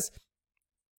says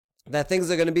that things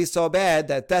are going to be so bad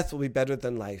that death will be better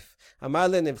than life. Amar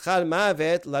le nivchal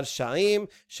mavet l'rsha'im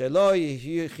shelo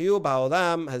yihiyu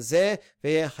ba'olam hazeh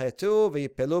ve'yechetu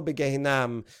ve'yipelu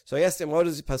begehinam. So I asked him, what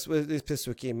does these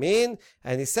pesukim mean?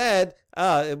 And he said,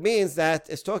 it means that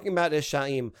it's talking about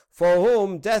Risha'im, for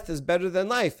whom death is better than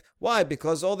life. Why?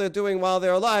 Because all they're doing while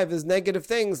they're alive is negative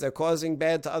things. They're causing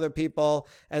bad to other people,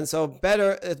 and so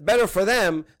it's better for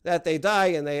them that they die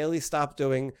and they at least stop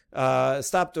doing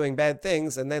bad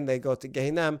things, and then they go to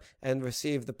Gehinam and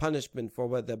receive the punishment for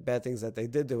what the bad things that they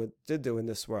did do in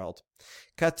this world.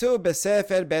 Katuv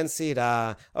b'Sefer Ben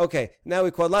Sira. Okay, now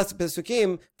we quote lots of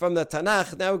pesukim from the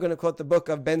Tanakh. Now we're going to quote the book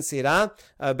of Ben Sira.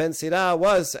 Ben Sira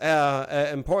was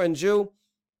an important Jew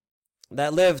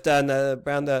that lived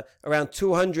around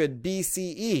 200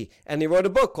 BCE, and he wrote a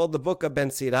book called the Book of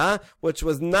Ben Sira, which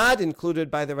was not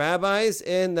included by the rabbis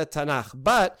in the Tanakh,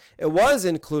 but it was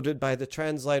included by the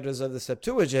translators of the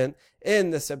Septuagint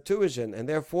in the Septuagint, and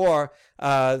therefore,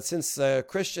 since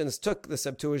Christians took the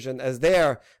Septuagint as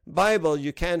their Bible,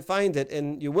 you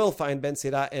will find Ben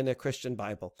Sira in a Christian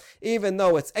Bible, even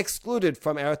though it's excluded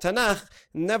from our Tanakh.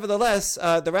 Nevertheless,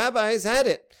 the rabbis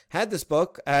had this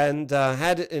book and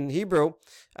had it in Hebrew.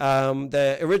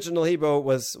 The original Hebrew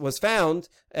was found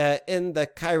in the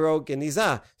Cairo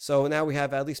Geniza. So now we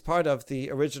have at least part of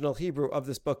the original Hebrew of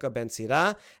this book of Ben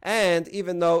Sira. And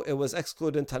even though it was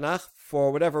excluded in Tanakh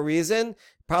for whatever reason,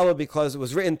 probably because it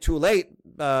was written too late,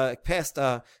 past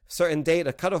a certain date,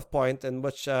 a cutoff point, in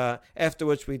which after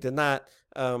which we did not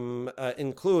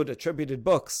include attributed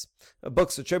books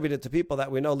attributed to people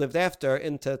that we know lived after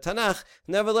into Tanakh.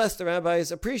 Nevertheless, the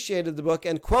rabbis appreciated the book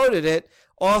and quoted it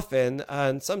often,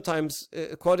 and sometimes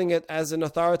quoting it as an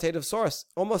authoritative source,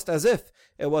 almost as if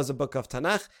it was a book of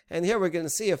Tanakh. And here we're going to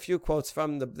see a few quotes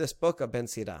from this book of Ben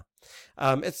Sira.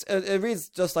 It reads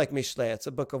just like Mishlei. It's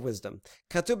a book of wisdom.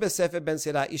 Katub b'sefer Ben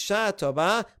Sira, Isha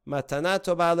Toba, Matana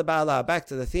Toba leba'ala. Back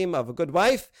to the theme of a good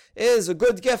wife is a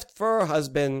good gift for her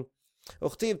husband.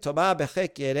 וכתיב טובה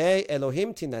בחק ירא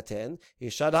אלוהים תינתן,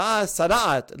 אישה רעה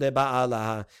סרעת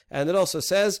לבעלה. And it also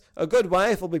says a good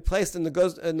wife will be placed in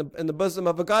the bosom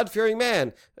of a God-fearing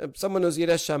man. Someone who's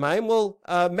Yireh Shamayim will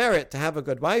merit to have a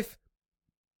good wife.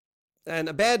 And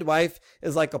a bad wife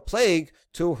is like a plague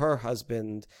to her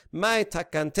husband. Mai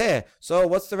takante. So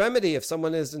what's the remedy if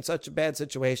someone is in such a bad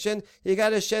situation? He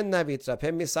should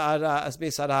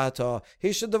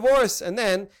divorce, and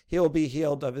then he will be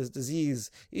healed of his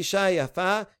disease. Isha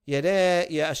yafa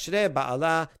yashre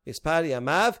ba'ala mispar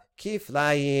yamav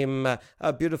kiflaim.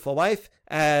 A beautiful wife,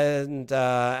 and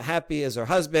happy is her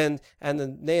husband, and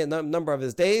the number of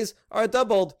his days are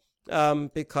doubled,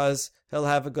 because he'll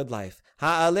have a good life.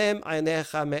 Ha'alem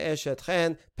aynecha me'eshet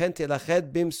chen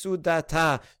pentilached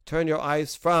bimsudata. Turn your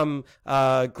eyes from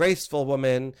a graceful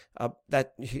woman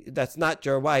that's not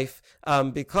your wife,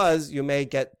 because you may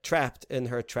get trapped in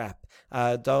her trap.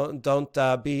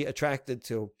 Don't be attracted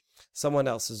to someone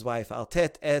else's wife.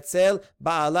 Altet etzel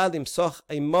ba'ala limsoch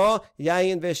imo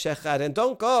yayin v'shechad. And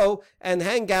don't go and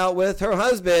hang out with her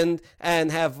husband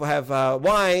and have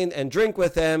wine and drink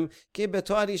with him. Ki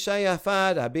b'toar isha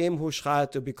yafa rabim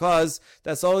hushchatu. Because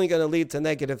that's only going to lead to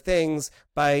negative things.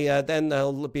 By then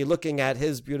they'll be looking at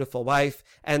his beautiful wife,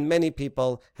 and many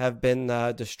people have been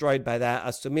destroyed by that.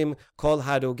 Asumim kol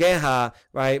harugeha,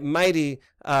 right? Mighty,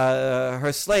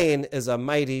 her slain is a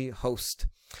mighty host.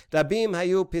 רבים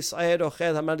היו פסעי רוכל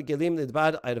המרגילים לדבר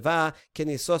ערווה,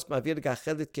 כניסוס מעביר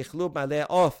גחלת ככלו מלא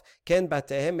עוף, כן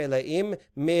בתיהם מלאים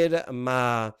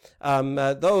מרמה.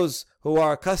 Those who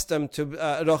are accustomed to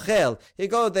rochel,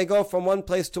 they go from one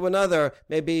place to another,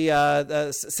 maybe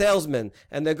salesmen,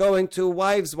 and they're going to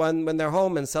wives when they're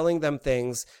home and selling them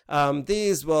things.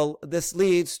 This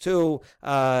leads to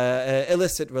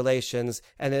illicit relations,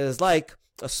 and it is like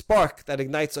a spark that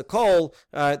ignites a coal.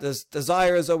 This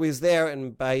desire is always there,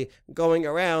 and by going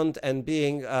around and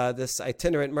being this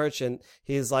itinerant merchant,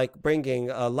 he's like bringing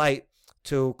light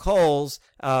to coals,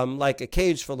 like a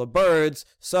cage full of birds.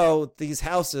 So these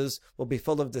houses will be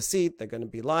full of deceit. They're going to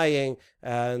be lying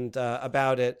and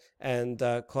about it, and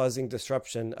causing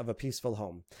disruption of a peaceful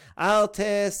home. Al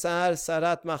tesar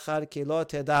sarat machar ki lo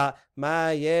teda ma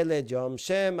yeled yom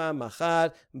shema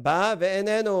machar ba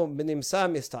ve'enenu b'nimsa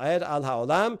mista'er al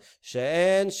ha'olam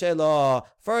she'en shelo.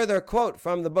 Further quote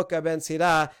from the book of Ben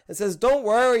Sira. It says, don't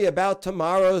worry about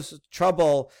tomorrow's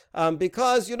trouble,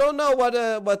 because you don't know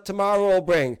what tomorrow will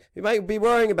bring. You might be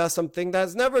worrying about something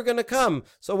that's never going to come.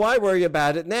 So why worry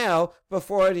about it now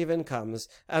before it even comes?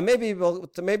 Maybe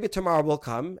tomorrow will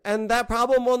come, and that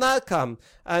problem will not come.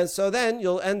 And so then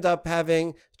you'll end up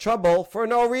having trouble for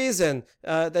no reason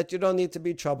that you don't need to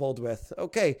be troubled with.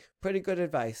 Okay, pretty good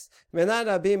advice.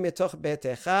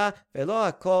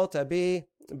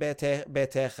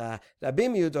 ביתך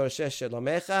רבים יהיו דורשי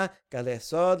שלומך גלה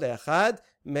סוד לאחד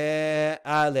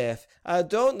מאלף.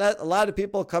 Don't let a lot of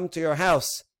people come to your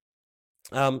house.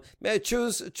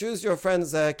 Choose your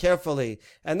friends carefully,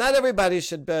 and not everybody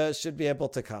should be able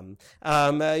to come.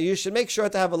 You should make sure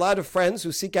to have a lot of friends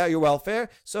who seek out your welfare,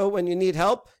 so when you need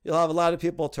help, you'll have a lot of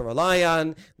people to rely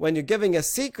on. When you're telling a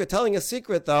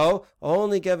secret though,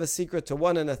 only give a secret to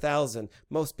 1 in 1,000.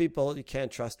 Most people you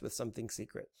can't trust with something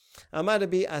secret. אמר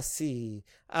רבי אסי,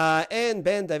 אין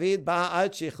בן דוד בא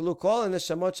עד שיכלו כל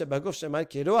הנשמות שבגוף שמר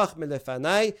כרוח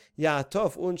מלפני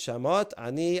יעטוף ונשמות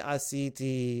אני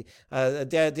עשיתי.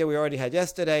 The idea we already had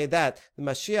yesterday, that the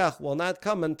Mashiach will not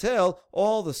come until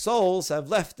all the souls have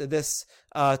left this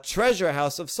treasure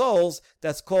house of souls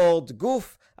that's called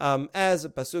Guf. As a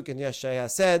pasuk in Yeshaya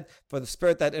said, for the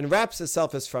spirit that enwraps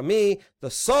itself is from me,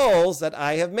 the souls that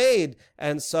I have made.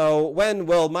 And so when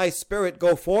will my spirit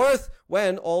go forth?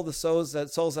 When all the souls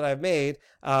that I've made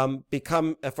go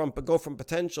from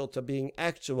potential to being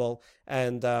actual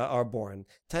and are born.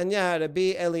 Tanya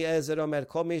Rabbi Eliezer Omer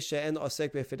Kol Mi she'en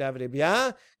osek b'fidav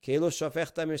ribya כאילו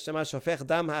שופך דם משמה שופך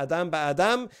דם האדם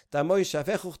באדם דמו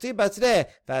ישפך וכתיב בתרי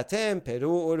ואתם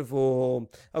פרו ורבו.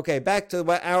 Okay, back to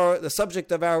the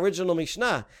subject of our original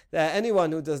Mishnah, that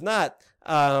anyone who does not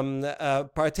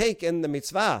partake in the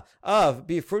mitzvah of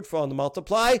be fruitful and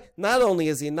multiply, not only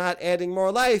is he not adding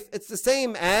more life, it's the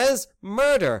same as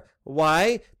murder.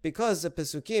 Why? Because the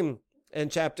Pesukim in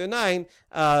chapter 9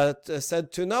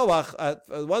 said to Noah,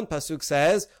 one pasuk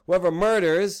says, whoever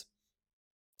murders,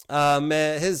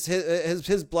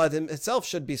 his blood itself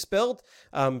should be spilled,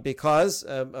 because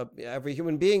every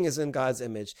human being is in God's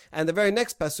image. And the very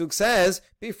next pasuk says,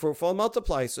 "Be fruitful and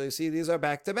multiply." So you see, these are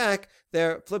back to back.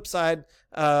 They're two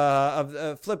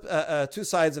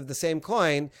sides of the same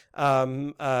coin.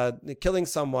 Killing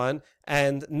someone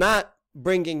and not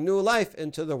bringing new life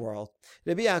into the world.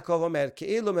 Rabbi Yaakov Omer,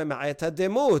 "Ke'ilu mema'et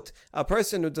hademut." A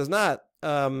person who does not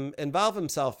involve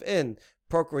himself in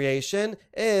procreation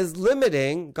is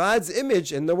limiting God's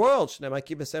image in the world. The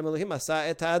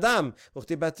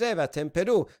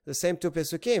same two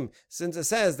pesukim, since it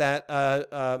says that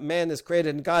man is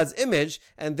created in God's image,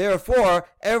 and therefore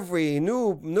every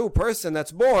new person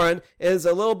that's born is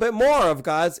a little bit more of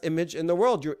God's image in the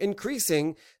world. You're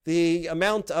increasing the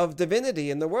amount of divinity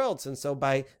in the world, and so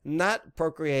by not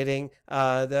procreating,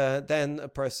 then a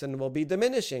person will be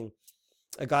diminishing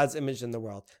God's image in the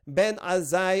world. Ben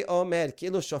Azai Omer,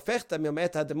 Kilu Shofechta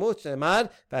Miomet Hademut Shemar,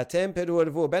 Vatem Peru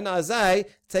Ervu. Ben Azai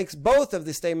takes both of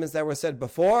the statements that were said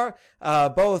before,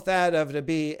 both that of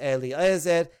Rabbi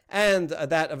Eliezer and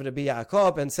that of Rabbi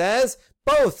Yaakov, and says,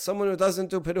 both, someone who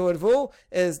doesn't do Peru Ervu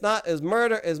is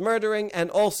murdering and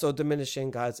also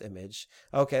diminishing God's image.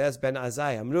 Okay, that's Ben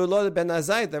Azai. Amru lo Ben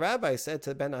Azai, the rabbi said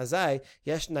to Ben Azai,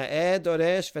 Yesh na'eh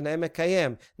doresh v'neh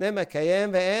mekayem. Neh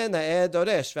mekayem ve'en na'eh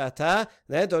doresh. V'ata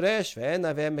neh doresh ve'en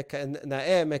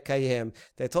na'eh mekayem.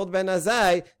 They told Ben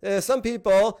Azai, there are some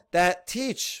people that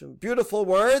teach beautiful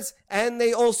words and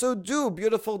they also do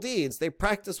beautiful deeds. They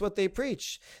practice what they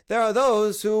preach. There are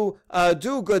those who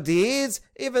do good deeds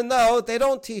even though they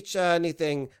don't teach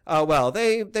anything well.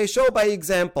 They show by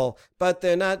example, but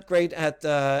they're not great at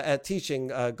teaching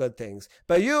good things.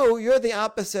 But you're the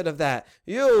opposite of that.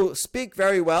 You speak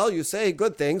very well, you say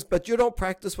good things, but you don't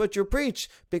practice what you preach,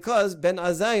 because Ben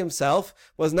Azai himself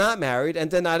was not married and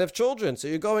did not have children. So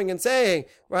you're going and saying,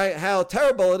 right, how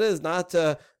terrible it is not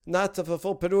to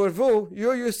fulfill Peru Ervu.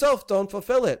 You yourself don't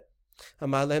fulfill it.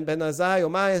 אמר להם בן עזאי,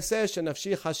 ומה אעשה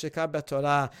שנפשי חשקה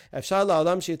בתורה? אפשר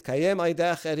לעולם שיתקיים על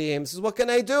ידי אחרים. He says, what can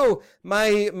I do?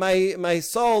 My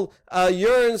soul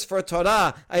yearns for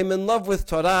Torah. I'm in love with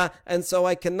Torah, and so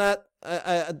I cannot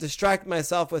distract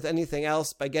myself with anything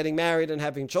else by getting married and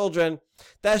having children.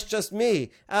 That's just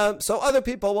me. So other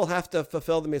people will have to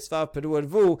fulfill the mitzvah of Peru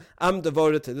Ervu. I'm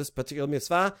devoted to this particular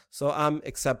mitzvah, so I'm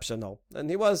exceptional. And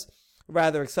he was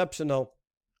rather exceptional.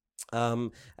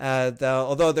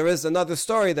 Although there is another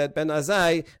story that Ben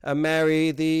Azai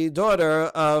married the daughter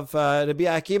of Rabbi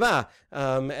Akiva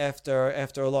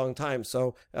after a long time.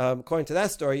 So according to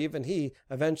that story, even he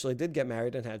eventually did get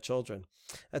married and had children.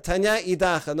 Tanya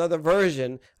Idach, another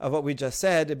version of what we just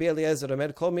said. Rabbi Eliezer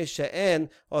Omer Kol Mi she'en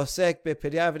osek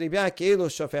bepirya v'ribya ki'ilu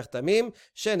shofech damim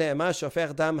shene'ema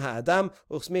shofech dam ha'adam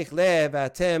uchsmich le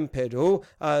v'atem peru.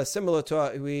 Similar to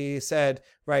what we said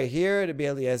right here, Rabbi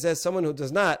Eliezer, someone who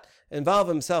does not involve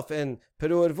himself in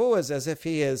Peru Ervu is as if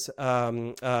he is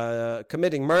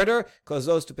committing murder, because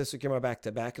those two pesukim are back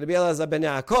to back. Rabbi Elazar ben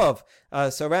Yaakov.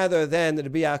 So rather than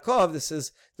Rabbi Yaakov,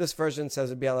 this version says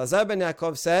Rabbi Elazar ben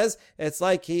Yaakov says it's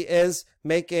like he is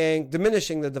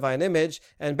diminishing the divine image,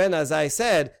 and Ben Azai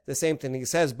said the same thing. He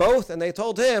says both, and they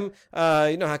told him,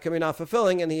 how come you're not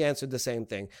fulfilling? And he answered the same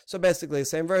thing. So basically the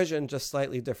same version, just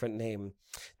slightly different name.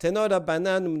 When the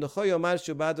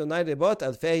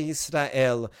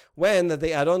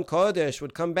Aron Kodesh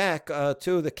would come back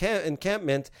to the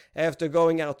encampment after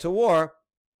going out to war,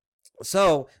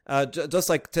 so, just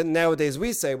like nowadays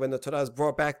we say when the Torah is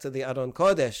brought back to the Aron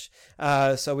Kodesh,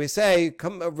 so we say,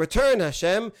 return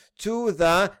Hashem to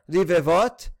the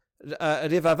Rivevot,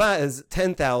 Rivava is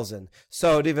 10,000.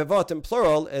 So Rivavot in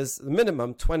plural is the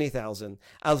minimum 20,000.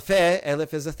 Alfeh,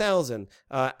 Elif is 1,000.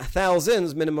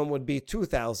 Thousands minimum would be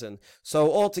 2,000.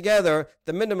 So altogether,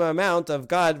 the minimum amount of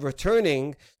God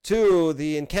returning to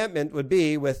the encampment would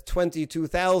be with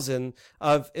 22,000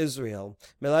 of Israel.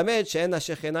 Melamed she'en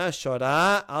hashechina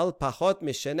shora al pachot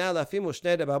mishena alafim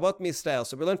u'shnei rebabot misrael.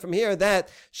 So we learn from here that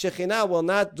Shekhinah will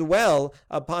not dwell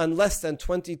upon less than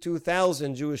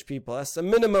 22,000 Jewish people. That's the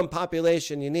minimum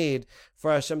population you need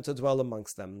for Hashem to dwell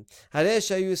amongst them. Now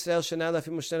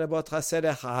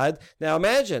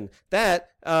imagine that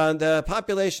the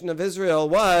population of Israel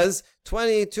was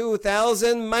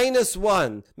 22,000 minus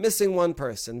one, missing one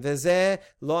person. And let's say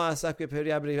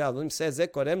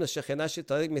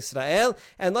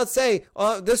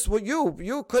this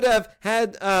you could have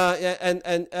had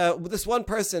this one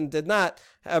person did not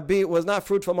was not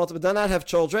fruitful, multiple, did not have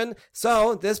children.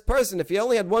 So this person, if he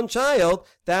only had one child,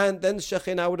 then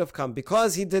Shekhinah would have come.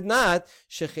 Because he did not,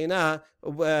 Shekhinah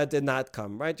did not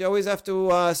come. Right? You always have to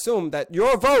assume that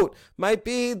your vote might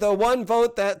be the one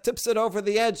vote that tips it over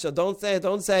the edge. So don't say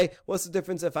what's the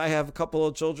difference if I have a couple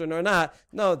of children or not.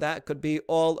 No, that could be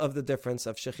all of the difference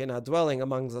of Shekhinah dwelling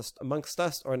amongst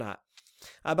us or not.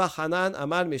 Abba Hanan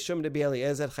Amar Mishum Rabbi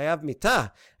Eliezer Chayav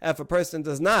Mitah. If a person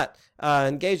does not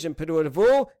engage in Peru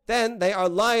Revu, then they are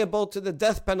liable to the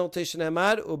death penalty.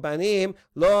 Shneimar Ubanim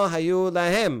Lo Hayu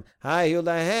Lahem. Hayu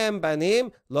Lahem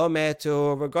Banim Lo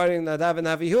Metu. Regarding Nadav and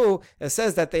Avihu, it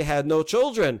says that they had no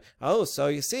children. Oh, so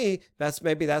you see,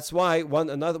 that's why one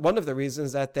of the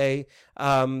reasons that they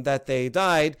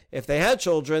died. If they had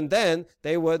children, then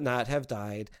they would not have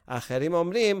died. Acherim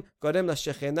Omrim Gorem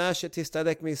LaShechina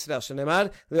Shetistalek Misrael. Shneimar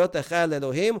Liot Echad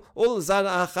Elohim Ul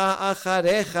Zaracha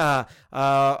Acharecha.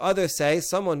 Others say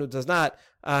someone who does not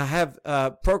have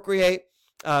procreate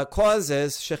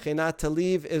causes Shekhinah to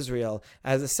leave Israel,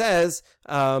 as it says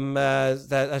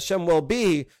that Hashem will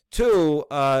be referring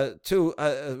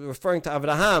to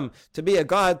Abraham, to be a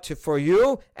God for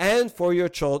you and for your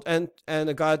children, and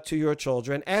a God to your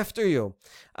children after you.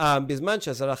 Bizman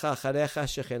shezaracha acharecha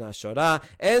Shekhinah shora,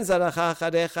 en zaracha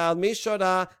acharecha al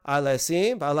mishora al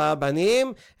esim v'ala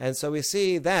banim. And so we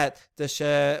see that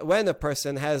when a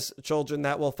person has children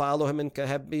that will follow him and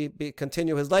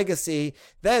continue his legacy,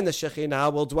 then the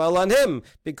Shekhinah will dwell on him,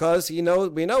 because we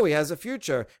know he has a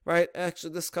future, right?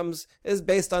 Actually, this is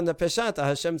based on the Peshat.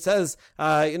 Hashem says,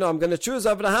 I'm going to choose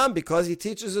Abraham because he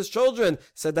teaches his children.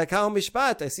 Tzedakah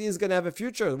u'mishpat. I see he's going to have a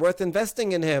future worth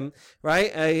investing in him,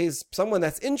 right? He's someone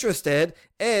that's interested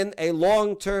in a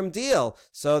long-term deal.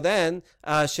 So then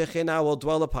Shekhinah will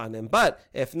dwell upon him. But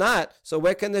if not, so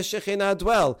where can the Shekhinah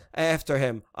dwell after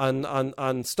him?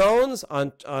 On stones,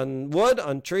 on wood,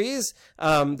 on trees,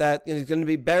 that is going to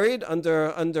be buried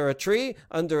under a tree,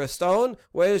 under a stone.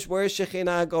 Where is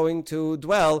Shekhinah going to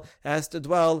dwell? It has to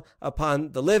dwell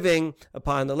upon the living,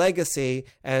 upon the legacy.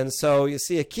 And so you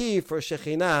see, a key for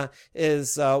Shekhinah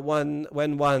is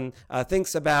when one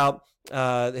thinks about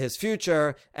his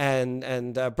future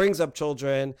and brings up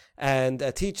children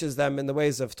and teaches them in the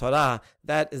ways of Torah.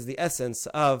 That is the essence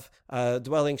of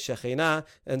dwelling Shekhinah.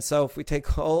 And so if we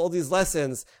take all these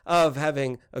lessons of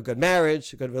having a good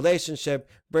marriage, a good relationship,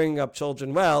 bringing up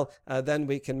children well, then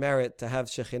we can merit to have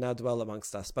Shekhinah dwell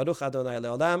amongst us. Baruch Adonai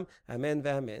Le'olam. Amen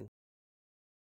ve'amen.